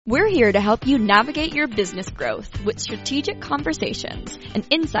We're here to help you navigate your business growth with strategic conversations and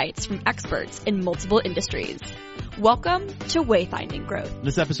insights from experts in multiple industries. Welcome to Wayfinding Growth.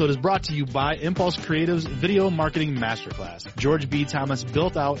 This episode is brought to you by Impulse Creative's Video Marketing Masterclass. George B. Thomas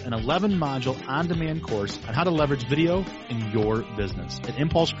built out an 11-module on-demand course on how to leverage video in your business at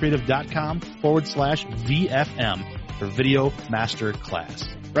impulsecreative.com/VFM for Video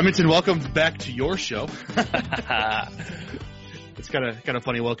Masterclass. Remington, welcome back to your show. It's kind of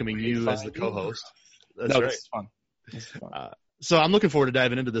funny welcoming you as the co-host. That's right. This is fun. So I'm looking forward to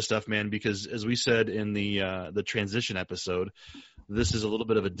diving into this stuff, man, because as we said in the transition episode, this is a little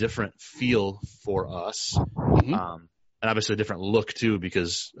bit of a different feel for us, and obviously a different look too,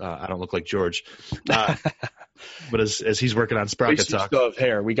 because I don't look like George. But as he's working on Sprocket Talk, still have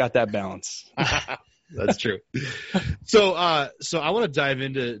hair. We got that balance. That's true. So I want to dive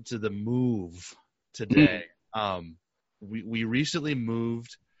into the move today. We recently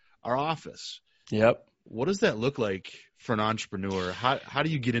moved our office. Yep. What does that look like for an entrepreneur? How do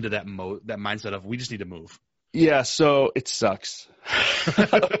you get into that mindset of we just need to move? Yeah, so it sucks.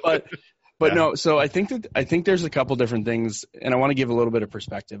 but no, so I think there's a couple different things, and I want to give a little bit of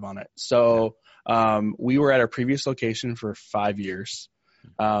perspective on it. So we were at our previous location for 5 years.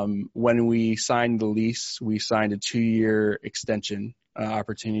 When we signed the lease, we signed a 2-year extension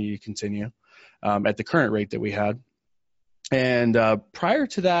opportunity to continue at the current rate that we had. And prior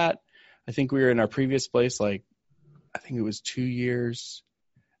to that, I think we were in our previous place, I think it was 2 years,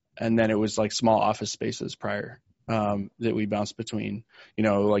 and then it was like small office spaces prior that we bounced between,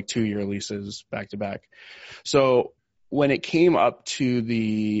 2-year leases back to back. So when it came up to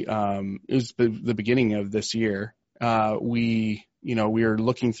it was the beginning of this year, we were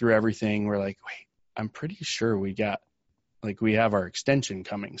looking through everything. We're like, wait, I'm pretty sure we have our extension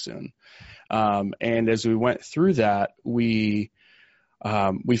coming soon. And as we went through that, we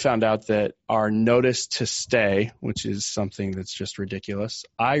found out that our notice to stay, which is something that's just ridiculous.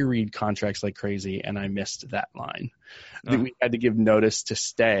 I read contracts like crazy, and I missed that line. That we had to give notice to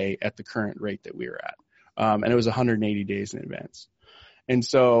stay at the current rate that we were at. And it was 180 days in advance. And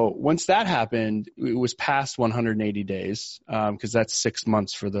so once that happened, it was past 180 days, because that's 6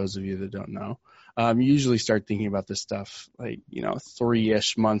 months for those of you that don't know. You usually start thinking about this stuff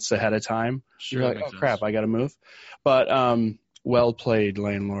 3-ish months ahead of time. Sure, you're like, oh crap, I got to move. But well played,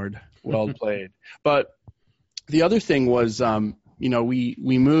 landlord. Well played. But the other thing was, we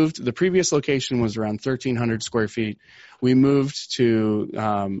moved. The previous location was around 1,300 square feet. We moved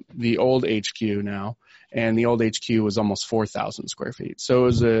to the old HQ now, and the old HQ was almost 4,000 square feet. So it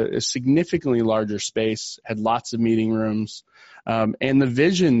was a significantly larger space, had lots of meeting rooms. And the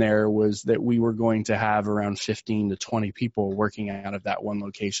vision there was that we were going to have around 15 to 20 people working out of that one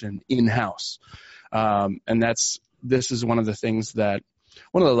location in-house. And this is one of the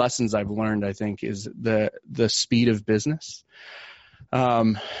lessons I've learned, I think, is the speed of business.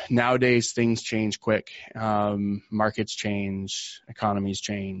 Nowadays things change quick. Markets change, economies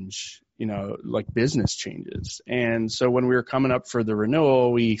change, business changes. And so when we were coming up for the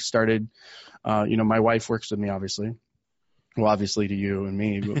renewal, we started, my wife works with me, obviously. Well, obviously to you and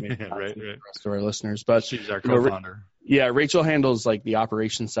me, but maybe not right. to the rest of our listeners. But she's our co-founder. Rachel handles the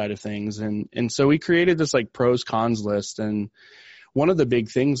operations side of things. And so we created this pros cons list. And one of the big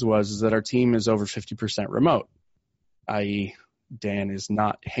things was that our team is over 50% remote, i.e. Dan is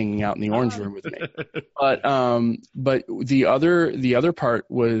not hanging out in the orange room with me. But the other part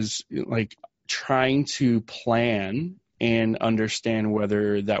was trying to plan and understand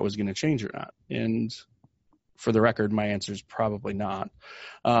whether that was going to change or not. And for the record, my answer is probably not.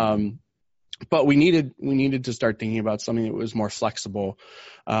 But we needed to start thinking about something that was more flexible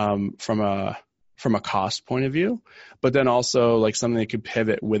from a cost point of view, but then also something that could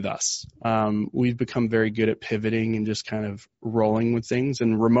pivot with us. We've become very good at pivoting and just kind of rolling with things,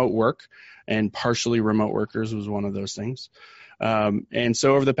 and remote work and partially remote workers was one of those things. And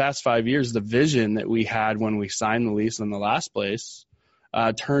so over the past 5 years, the vision that we had when we signed the lease in the last place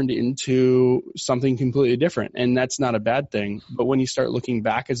turned into something completely different. And that's not a bad thing. But when you start looking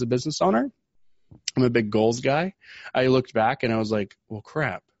back as a business owner, I'm a big goals guy. I looked back and I was like, well,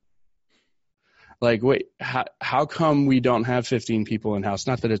 crap. Wait, how come we don't have 15 people in-house?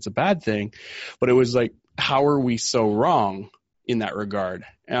 Not that it's a bad thing, but it was how are we so wrong in that regard?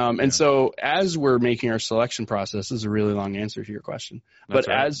 And so as we're making our selection process, this is a really long answer to your question, but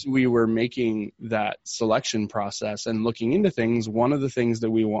right. As we were making that selection process and looking into things, one of the things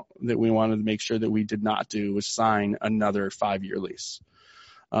that we wanted to make sure that we did not do was sign another 5-year lease.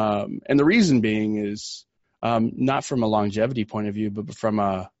 And the reason being is not from a longevity point of view, but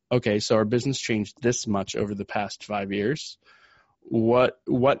from so our business changed this much over the past 5 years. what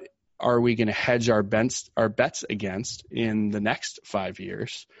are we going to hedge our bets against in the next 5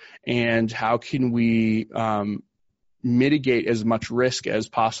 years? And how can we mitigate as much risk as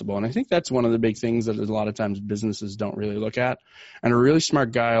possible? And I think that's one of the big things that a lot of times businesses don't really look at. And a really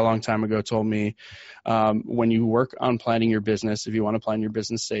smart guy a long time ago told me, when you work on planning your business, if you want to plan your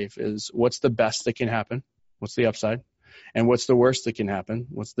business safe, is what's the best that can happen? What's the upside? And what's the worst that can happen?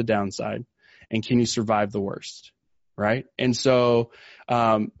 What's the downside? And can you survive the worst? Right. And so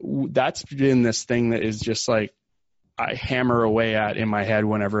that's been this thing that is just like I hammer away at in my head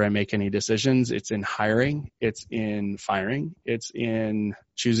whenever I make any decisions. It's in hiring, it's in firing, it's in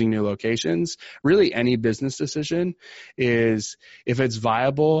choosing new locations. Really, any business decision is, if it's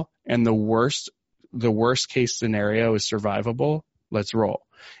viable and the worst case scenario is survivable, let's roll.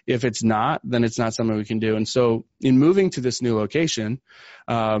 If it's not, then it's not something we can do. And so in moving to this new location,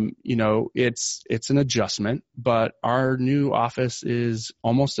 it's an adjustment, but our new office is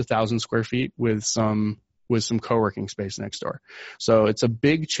almost 1,000 square feet with some co-working space next door. So it's a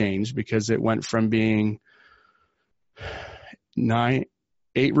big change because it went from being 8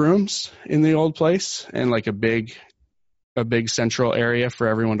 rooms in the old place and like a big central area for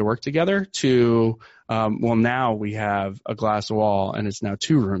everyone to work together to, now we have a glass wall and it's now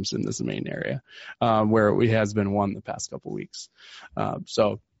 2 rooms in this main area, where it has been 1 the past couple weeks.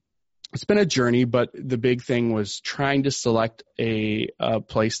 So it's been a journey, but the big thing was trying to select a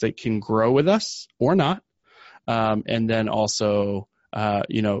place that can grow with us or not. And then also,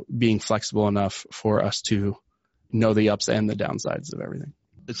 being flexible enough for us to know the ups and the downsides of everything.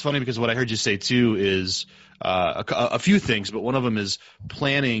 It's funny because what I heard you say too is a few things, but one of them is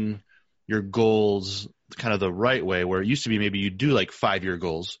planning your goals kind of the right way, where it used to be maybe you do like 5-year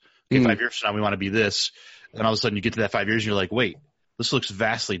goals. Okay, 5 years from now we want to be this, and all of a sudden you get to that 5 years and you're like, wait, this looks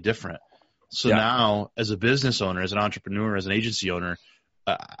vastly different. So now, as a business owner, as an entrepreneur, as an agency owner,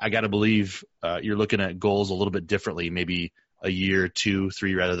 I got to believe you're looking at goals a little bit differently, maybe a year, 2,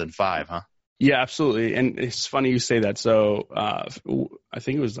 3 rather than 5, huh? Yeah, absolutely. And it's funny you say that. So I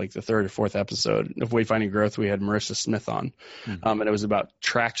think it was like the 3rd or 4th episode of Wayfinding Growth, we had Marissa Smith on, and it was about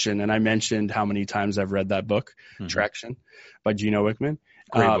traction. And I mentioned how many times I've read that book, Traction by Gino Wickman.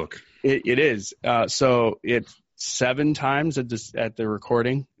 Great book. It is. So it's 7 times at the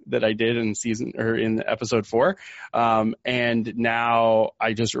recording that I did in episode 4. And now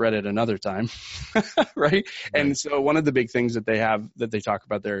I just read it another time. Right. And so one of the big things that they talk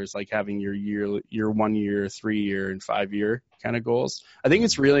about there is like having your 1 year, 3 year and 5 year kind of goals. I think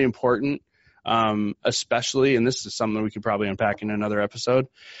it's really important, especially, and this is something we could probably unpack in another episode,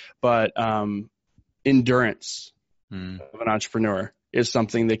 but, endurance of an entrepreneur is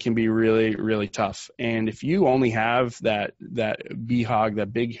something that can be really, really tough. And if you only have that BHOG,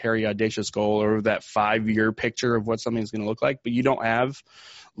 that big, hairy, audacious goal, or that 5-year picture of what something's going to look like, but you don't have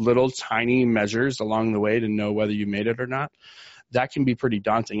little tiny measures along the way to know whether you made it or not, that can be pretty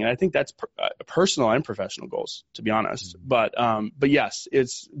daunting. And I think that's personal and professional goals, to be honest. But yes,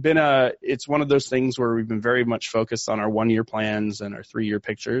 it's one of those things where we've been very much focused on our 1-year plans and our 3-year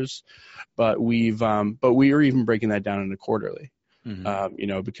pictures, but we are even breaking that down into quarterly.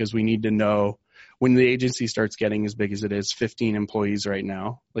 Because we need to know when the agency starts getting as big as it is, 15 employees right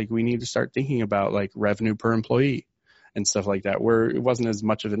now, like we need to start thinking about like revenue per employee and stuff like that, where it wasn't as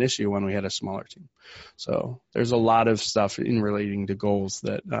much of an issue when we had a smaller team. So there's a lot of stuff in relating to goals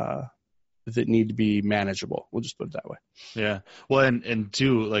that need to be manageable. We'll just put it that way. Yeah. Well, and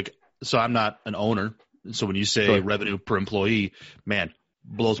too, like, so I'm not an owner. So when you say revenue per employee, man,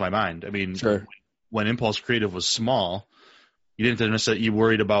 blows my mind. I mean, when Impulse Creative was small, you didn't necessarily, you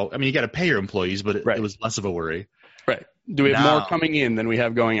worried about, I mean, you got to pay your employees, but it was less of a worry. Right. Do we have more coming in than we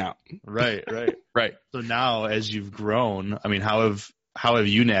have going out? Right. Right. So now as you've grown, I mean, how have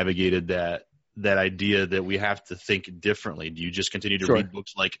you navigated that idea that we have to think differently? Do you just continue to read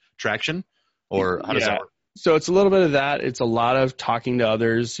books like Traction, or how does that work? So it's a little bit of that. It's a lot of talking to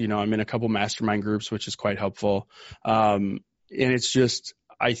others. I'm in a couple mastermind groups, which is quite helpful. And it's just,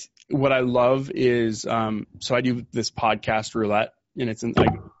 what I love is, so I do this podcast roulette, and it's in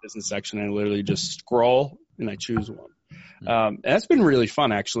like the business section. I literally just scroll and I choose one. And that's been really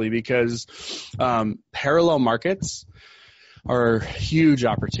fun actually, because, parallel markets are huge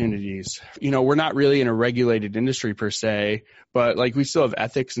opportunities. We're not really in a regulated industry per se, but like we still have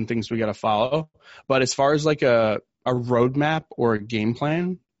ethics and things we got to follow. But as far as like a roadmap or a game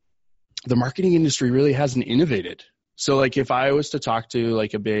plan, the marketing industry really hasn't innovated. So like if I was to talk to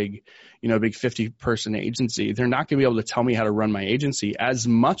like a big 50-person agency, they're not going to be able to tell me how to run my agency as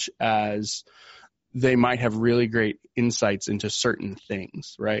much as they might have really great insights into certain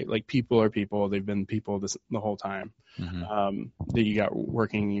things, right? Like people are people. They've been people the whole time that you got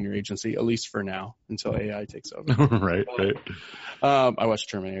working in your agency, at least for now, until AI takes over. Right. I watched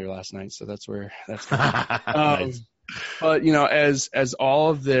Terminator last night, so that's where that's Nice. But as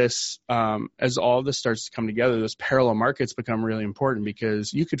all of this starts to come together, those parallel markets become really important,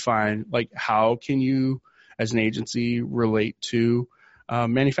 because you could find, like, how can you as an agency relate to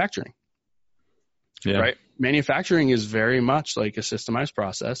manufacturing? Yeah. Right. Manufacturing is very much like a systemized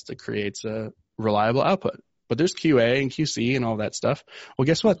process that creates a reliable output. But there's QA and QC and all that stuff. Well,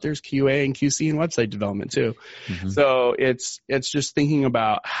 guess what? There's QA and QC in website development too. So it's just thinking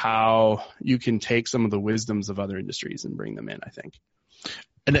about how you can take some of the wisdoms of other industries and bring them in, I think.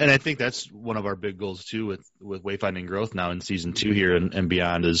 And I think that's one of our big goals too with Wayfinding Growth now in season 2 here and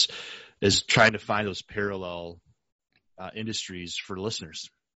beyond is trying to find those parallel industries for listeners.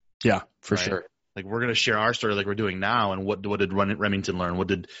 Yeah, for right? sure. Like, we're going to share our story like we're doing now, and what did Remington learn? What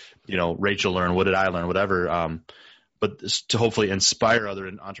did Rachel learn? What did I learn? Whatever. But to hopefully inspire other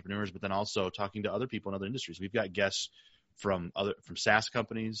entrepreneurs, but then also talking to other people in other industries. We've got guests from SaaS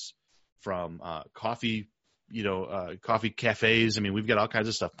companies, from coffee cafes. I mean, we've got all kinds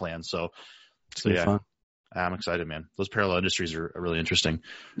of stuff planned. So yeah, fun. I'm excited, man. Those parallel industries are really interesting.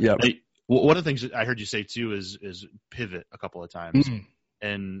 Yeah. One of the things that I heard you say too is pivot a couple of times,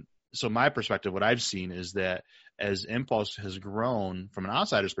 and so my perspective, what I've seen is that as Impulse has grown from an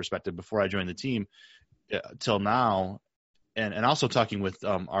outsider's perspective before I joined the team till now, and also talking with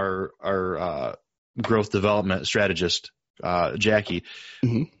our growth development strategist, Jackie,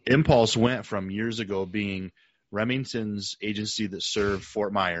 Impulse went from years ago being Remington's agency that served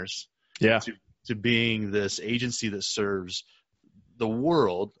Fort Myers to being this agency that serves the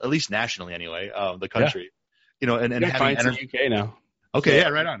world, at least nationally anyway, the country. And having UK now. Okay, yeah,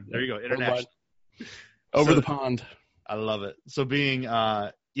 right on. There you go. International. Over the pond. I love it. So being,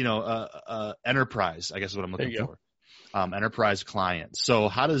 enterprise, I guess is what I'm looking for. Enterprise client. So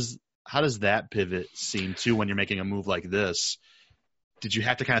how does that pivot seem too when you're making a move like this? Did you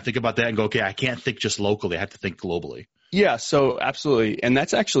have to kind of think about that and go, okay, I can't think just locally. I have to think globally? Yeah, so absolutely. And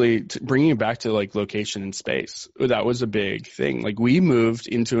that's actually bringing it back to like location and space. That was a big thing. Like, we moved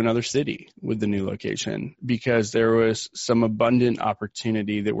into another city with the new location because there was some abundant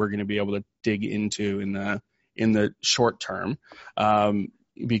opportunity that we're going to be able to dig into in the short term.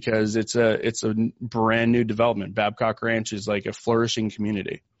 Because it's a brand new development. Babcock Ranch is like a flourishing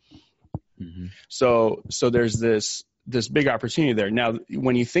community. So there's this big opportunity there. Now,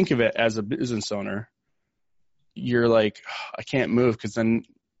 when you think of it as a business owner, you're like, I can't move because then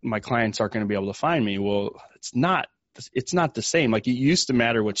my clients aren't going to be able to find me. Well, it's not the same. Like, it used to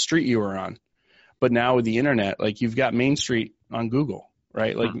matter what street you were on, but now with the internet, like, you've got Main Street on Google,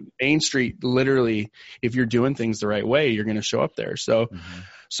 right? Like, Main Street, literally, if you're doing things the right way, you're going to show up there.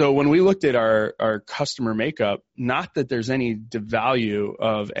 So when we looked at our customer makeup, not that there's any devalue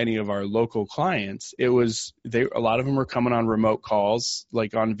of any of our local clients, a lot of them were coming on remote calls,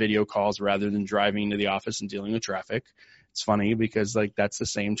 like on video calls, rather than driving to the office and dealing with traffic. It's funny because, like, that's the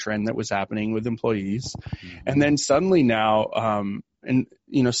same trend that was happening with employees. And then suddenly now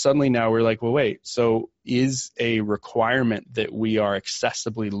we're like, well, wait, so is a requirement that we are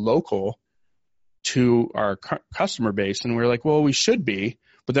accessibly local to our customer base? And we're like, well, we should be.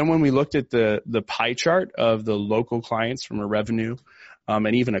 But then when we looked at the pie chart of the local clients from a revenue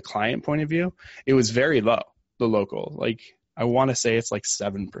and even a client point of view, it was very low, the local. Like, I want to say it's like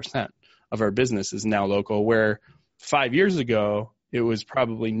 7% of our business is now local, where 5 years ago, it was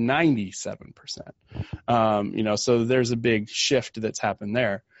probably 97%. So there's a big shift that's happened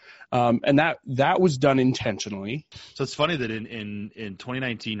there. And that was done intentionally. So it's funny that in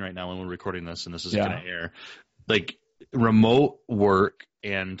 2019 right now, when we're recording this and this is going to air, like, remote work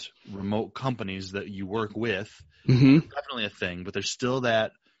and remote companies that you work with, definitely a thing, but there's still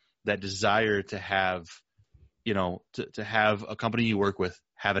that desire to have, to have a company you work with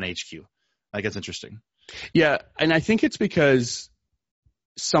have an HQ. I guess interesting. Yeah. And I think it's because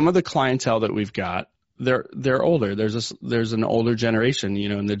some of the clientele that we've got, they're older. There's an older generation,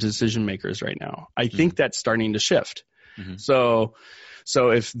 in the decision makers right now. I think that's starting to shift. So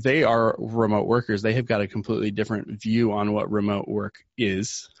if they are remote workers, they have got a completely different view on what remote work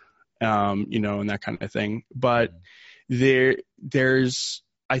is, and that kind of thing. But I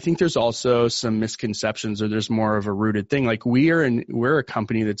think there's also some misconceptions, or there's more of a rooted thing. Like, we're a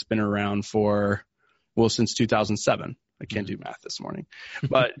company that's been around since 2007. I can't do math this morning,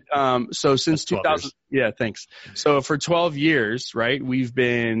 but so since 2000, yeah, thanks. So for 12 years, right, we've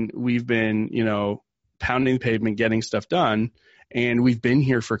been pounding the pavement, getting stuff done. and we've been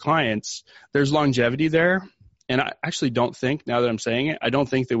here for clients, there's longevity there. And I actually don't think, now that I'm saying it, I don't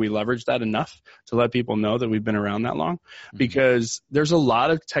think that we leverage that enough to let people know that we've been around that long, because there's a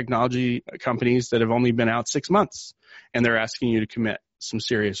lot of technology companies that have only been out 6 months and they're asking you to commit some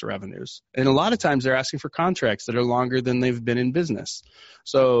serious revenues. And a lot of times they're asking for contracts that are longer than they've been in business.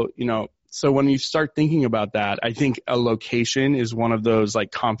 So, so when you start thinking about that, I think a location is one of those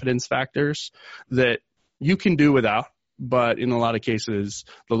like confidence factors that you can do without. But in a lot of cases,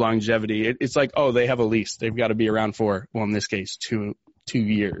 the longevity, it's like, oh, they have a lease. They've got to be around for, well, in this case, two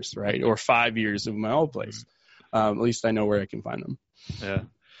years, right? Or 5 years of my old place. At least I know where I can find them.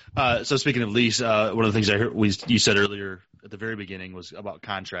 Yeah. So speaking of lease, one of the things I heard you said earlier at the very beginning was about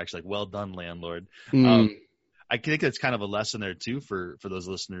contracts, like, well done, landlord. I think that's kind of a lesson there too for those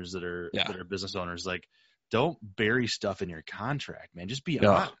listeners that are business owners. Like, don't bury stuff in your contract, man. Just be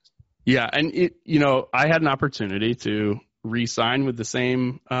honest. Yeah, and I had an opportunity to re-sign with the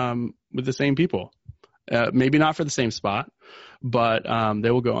same people. Maybe not for the same spot, but they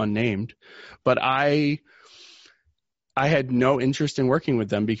will go unnamed. But I had no interest in working with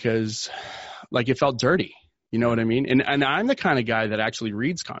them because, like, it felt dirty. You know what I mean? And I'm the kind of guy that actually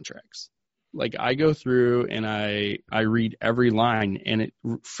reads contracts. Like, I go through and I read every line, and it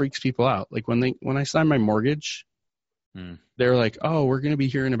freaks people out. Like when I sign my mortgage. They're like, oh, we're going to be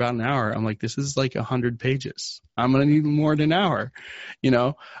here in about an hour. I'm like, this is like 100 pages. I'm going to need more than an hour,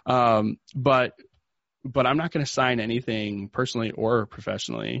 but I'm not going to sign anything personally or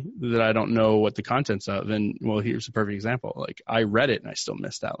professionally that I don't know what the contents of. And well, here's a perfect example. Like, I read it and I still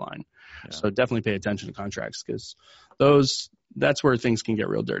missed that line. Yeah. So definitely pay attention to contracts, because that's where things can get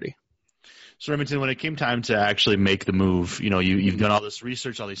real dirty. So Remington, when it came time to actually make the move, you've done all this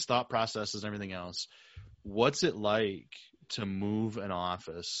research, all these thought processes and everything else. What's it like to move an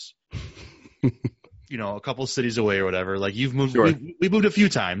office, a couple cities away or whatever? Like, you've moved, Sure. we moved a few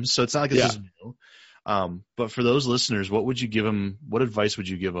times, so it's not like this is new. But for those listeners, what would you give them? What advice would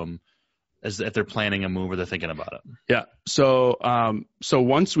you give them if they're planning a move or they're thinking about it? Yeah. So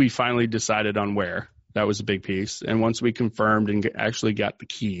once we finally decided on where, that was a big piece. And once we confirmed and actually got the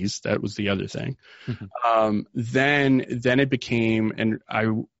keys, that was the other thing. Then it became, and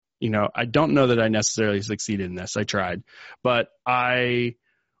I don't know that I necessarily succeeded in this. I tried, but I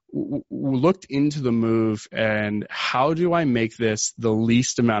looked into the move and how do I make this the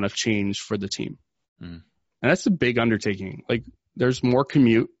least amount of change for the team? And that's a big undertaking. Like, there's more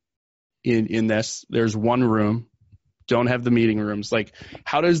commute in this. There's one room, don't have the meeting rooms. Like,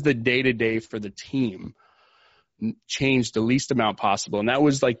 how does the day-to-day for the team change the least amount possible? And that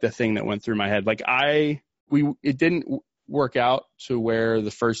was like the thing that went through my head. Like, it didn't work out to where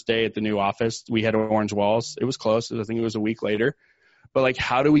the first day at the new office we had orange walls. It was close. I think it was a week later. But like,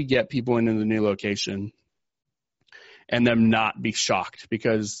 how do we get people into the new location and them not be shocked?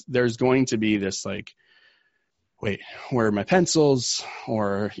 Because there's going to be this like, wait, where are my pencils?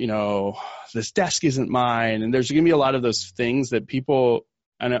 Or, this desk isn't mine. And there's going to be a lot of those things that people,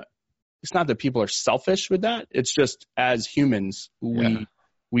 and it's not that people are selfish with that. It's just, as humans,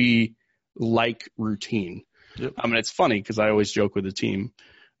 we like routine. Yep. And it's funny because I always joke with the team.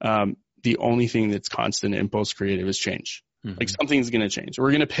 The only thing that's constant in Impulse Creative is change. Like, something's going to change. We're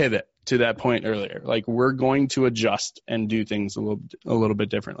going to pivot to that point earlier. Like, we're going to adjust and do things a little bit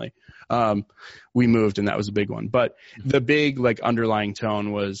differently. We moved, and that was a big one. But the big like underlying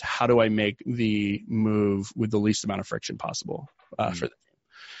tone was, how do I make the move with the least amount of friction possible for the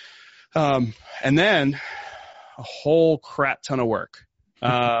team? And then a whole crap ton of work.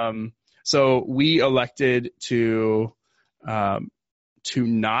 So we elected to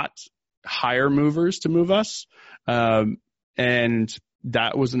not hire movers to move us. And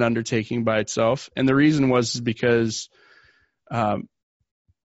that was an undertaking by itself. And the reason was because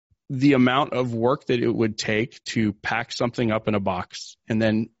the amount of work that it would take to pack something up in a box and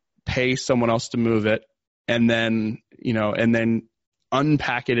then pay someone else to move it and then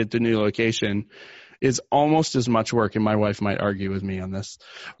unpack it at the new location is almost as much work. And my wife might argue with me on this,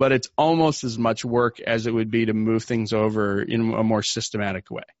 but it's almost as much work as it would be to move things over in a more systematic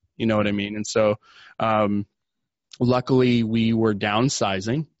way. You know what I mean? And so, luckily we were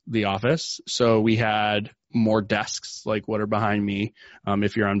downsizing the office. So we had more desks like what are behind me,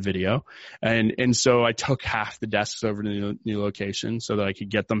 if you're on video. And so I took half the desks over to the new location so that I could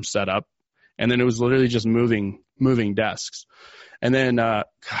get them set up. And then it was literally just moving desks. And then,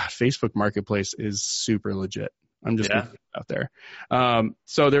 Facebook Marketplace is super legit. I'm just gonna put it out there.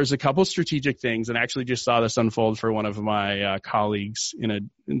 So there's a couple strategic things, and I actually just saw this unfold for one of my colleagues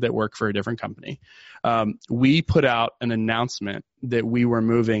that work for a different company. We put out an announcement that we were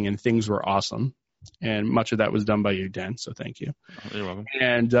moving and things were awesome. And much of that was done by you, Dan. So thank you. You're welcome.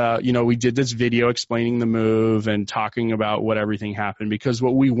 And, we did this video explaining the move and talking about what everything happened, because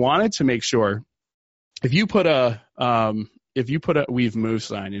what we wanted to make sure, if you put a "We've moved"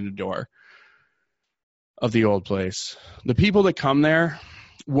 sign in the door of the old place, the people that come there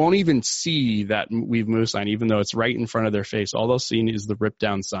won't even see that "We've moved" sign, even though it's right in front of their face. All they'll see is the ripped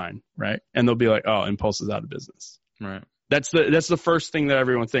down sign, right? And they'll be like, "Oh, Impulse is out of business." Right. That's the first thing that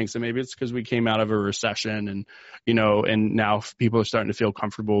everyone thinks. And maybe it's because we came out of a recession and, and now people are starting to feel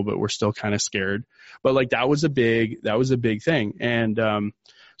comfortable, but we're still kind of scared. But like, that was a big thing. And,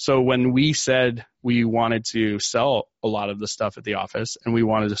 so when we said we wanted to sell a lot of the stuff at the office and we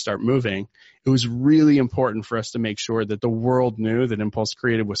wanted to start moving, it was really important for us to make sure that the world knew that Impulse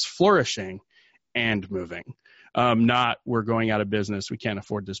Creative was flourishing and moving. Not we're going out of business, we can't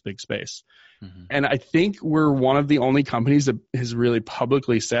afford this big space. Mm-hmm. And I think we're one of the only companies that has really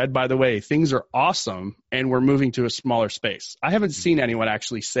publicly said, by the way, things are awesome and we're moving to a smaller space. I haven't seen anyone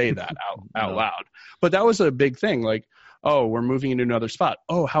actually say that out loud, but that was a big thing. Like, oh, we're moving into another spot.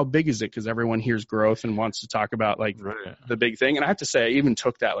 Oh, how big is it? Because everyone hears growth and wants to talk about the big thing. And I have to say, I even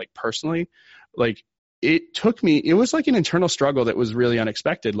took that personally. It was like an internal struggle that was really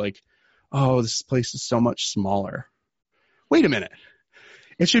unexpected. Like, oh, this place is so much smaller. Wait a minute.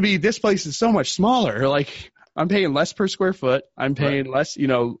 It should be, this place is so much smaller. Like, I'm paying less per square foot. I'm paying less,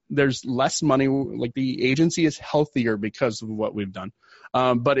 there's less money. Like, the agency is healthier because of what we've done.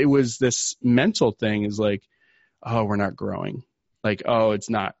 But it was this mental thing is like, oh, we're not growing. Like, oh, it's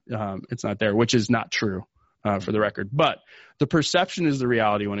not there, which is not true, for the record. But the perception is the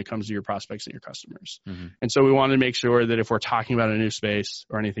reality when it comes to your prospects and your customers. Mm-hmm. And so we wanted to make sure that if we're talking about a new space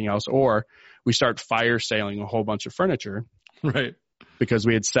or anything else, or we start fire sailing a whole bunch of furniture, right? Because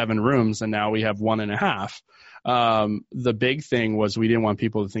we had 7 rooms and now we have 1.5. The big thing was we didn't want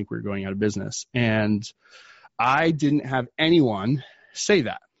people to think we were going out of business. And I didn't have anyone say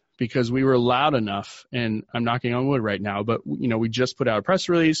that, because we were loud enough, and I'm knocking on wood right now, but we just put out a press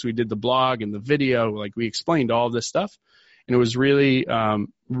release, we did the blog and the video, like we explained all this stuff, and it was really,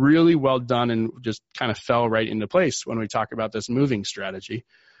 really well done and just kind of fell right into place when we talk about this moving strategy.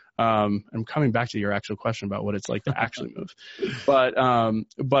 I'm coming back to your actual question about what it's like to actually move,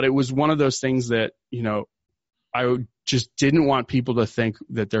 but it was one of those things that, I just didn't want people to think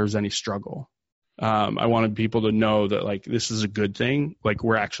that there was any struggle. I wanted people to know that this is a good thing. Like,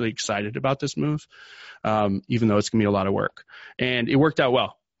 we're actually excited about this move, even though it's gonna be a lot of work. And it worked out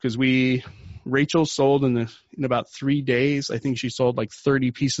well because Rachel sold in about 3 days. I think she sold 30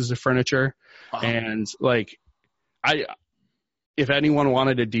 pieces of furniture. Wow. And if anyone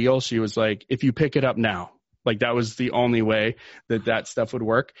wanted a deal, she was like, if you pick it up now. That was the only way that stuff would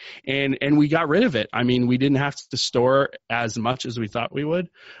work. And we got rid of it. I mean, we didn't have to store as much as we thought we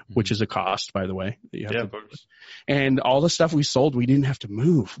would, which is a cost, by the way, that you have to pay. And all the stuff we sold, we didn't have to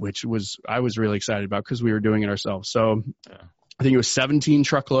move, I was really excited about because we were doing it ourselves. So I think it was 17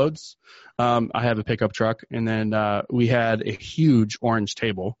 truckloads. I have a pickup truck. And then we had a huge orange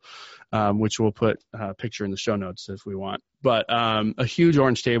table, which we'll put a picture in the show notes if we want. But a huge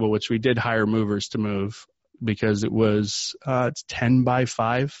orange table, which we did hire movers to move, because it was it's 10 by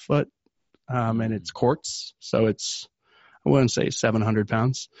 5 foot, and it's quartz, so it's, I wouldn't say 700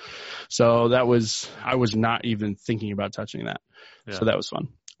 pounds. So I was not even thinking about touching that. Yeah. So that was fun.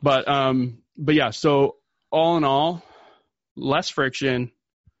 But yeah, so all in all, less friction,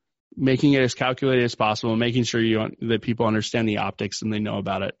 making it as calculated as possible, making sure that people understand the optics and they know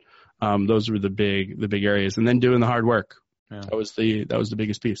about it. Those were the big areas, and then doing the hard work. Yeah. That was the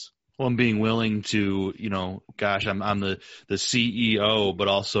biggest piece. Well, I'm being willing to, I'm the CEO, but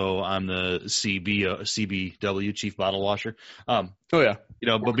also I'm the CBW, Chief Bottle Washer. Oh yeah.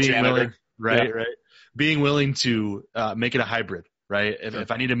 But being willing, right. Being willing to make it a hybrid, right?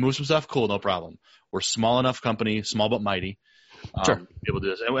 If I need to move some stuff, cool, no problem. We're small enough company, small but mighty. Sure. To be able to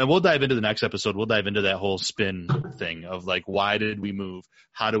do this. And we'll dive into the next episode. We'll dive into that whole spin thing of why did we move?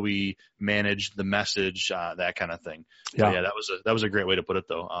 How do we manage the message? That kind of thing. Yeah. Yeah, that was a great way to put it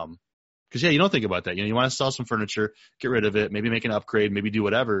though. Because you don't think about that. You want to sell some furniture, get rid of it, maybe make an upgrade, maybe do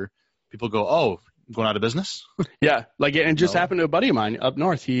whatever. People go, oh, I'm going out of business. Yeah, it just happened to a buddy of mine up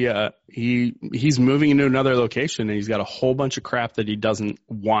north. He's moving into another location, and he's got a whole bunch of crap that he doesn't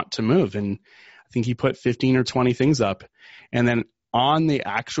want to move. And I think he put 15 or 20 things up, and then on the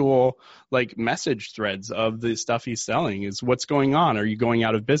actual message threads of the stuff he's selling is what's going on. Are you going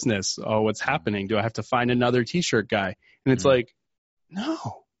out of business? Oh, what's happening? Do I have to find another t-shirt guy? And it's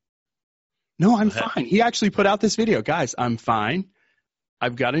No, I'm fine. He actually put out this video. Guys, I'm fine.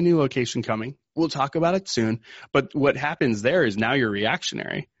 I've got a new location coming. We'll talk about it soon. But what happens there is now you're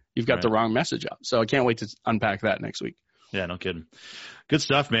reactionary. you've got the wrong message out. So I can't wait to unpack that next week. Yeah, no kidding. Good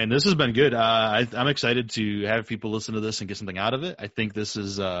stuff, man. This has been good. I'm excited to have people listen to this and get something out of it. I think this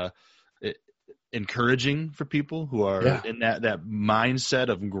is encouraging for people who are in that mindset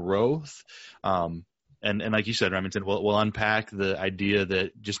of growth. And like you said, Remington, we'll unpack the idea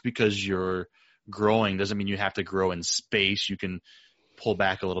that just because you're growing doesn't mean you have to grow in space. You can pull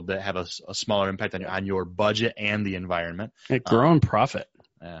back a little bit, have a smaller impact on your budget and the environment. Grow and profit.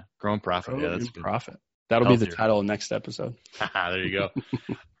 Yeah, grow and profit. Grow that's and good. Profit. That'll be the title of next episode. There you go.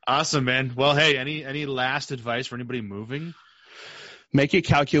 Awesome, man. Well, hey, any last advice for anybody moving? Make it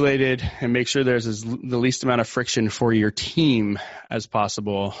calculated and make sure there's the least amount of friction for your team as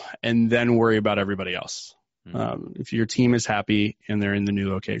possible, and then worry about everybody else. If your team is happy and they're in the new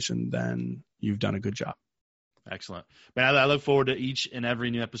location, then you've done a good job. Excellent. Man, I look forward to each and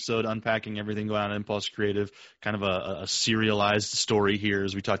every new episode, unpacking everything going on at Impulse Creative, kind of a serialized story here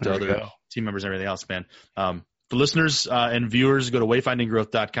as we talk to other team members and everything else, man. For listeners and viewers, go to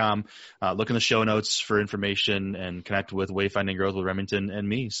wayfindinggrowth.com, look in the show notes for information and connect with Wayfinding Growth with Remington and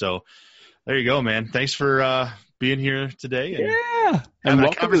me. So there you go, man. Thanks for being here today. And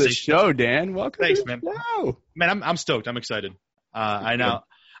welcome to the show, Dan. Welcome to the show. Man, I'm stoked. I'm excited. I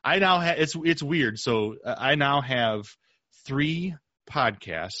now have, it's weird. So I now have 3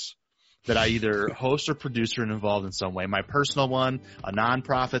 podcasts that I either host or produce or involved in some way. My personal one, a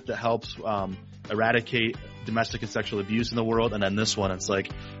nonprofit that helps eradicate domestic and sexual abuse in the world, and then this one, it's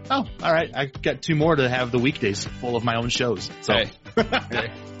like, oh, all right, I got 2 more to have the weekdays full of my own shows. So hey,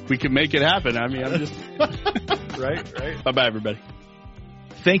 we can make it happen. I mean, I'm just right. Bye-bye, everybody.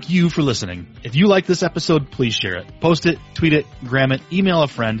 Thank you for listening. If you like this episode, please share it. Post it, tweet it, gram it, email a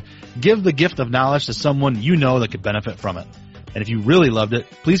friend. Give the gift of knowledge to someone you know that could benefit from it. And if you really loved it,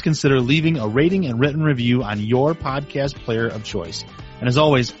 please consider leaving a rating and written review on your podcast player of choice. And as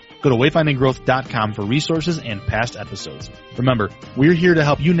always, go to wayfindinggrowth.com for resources and past episodes. Remember, we're here to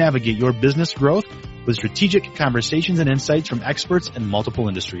help you navigate your business growth with strategic conversations and insights from experts in multiple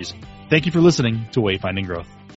industries. Thank you for listening to Wayfinding Growth.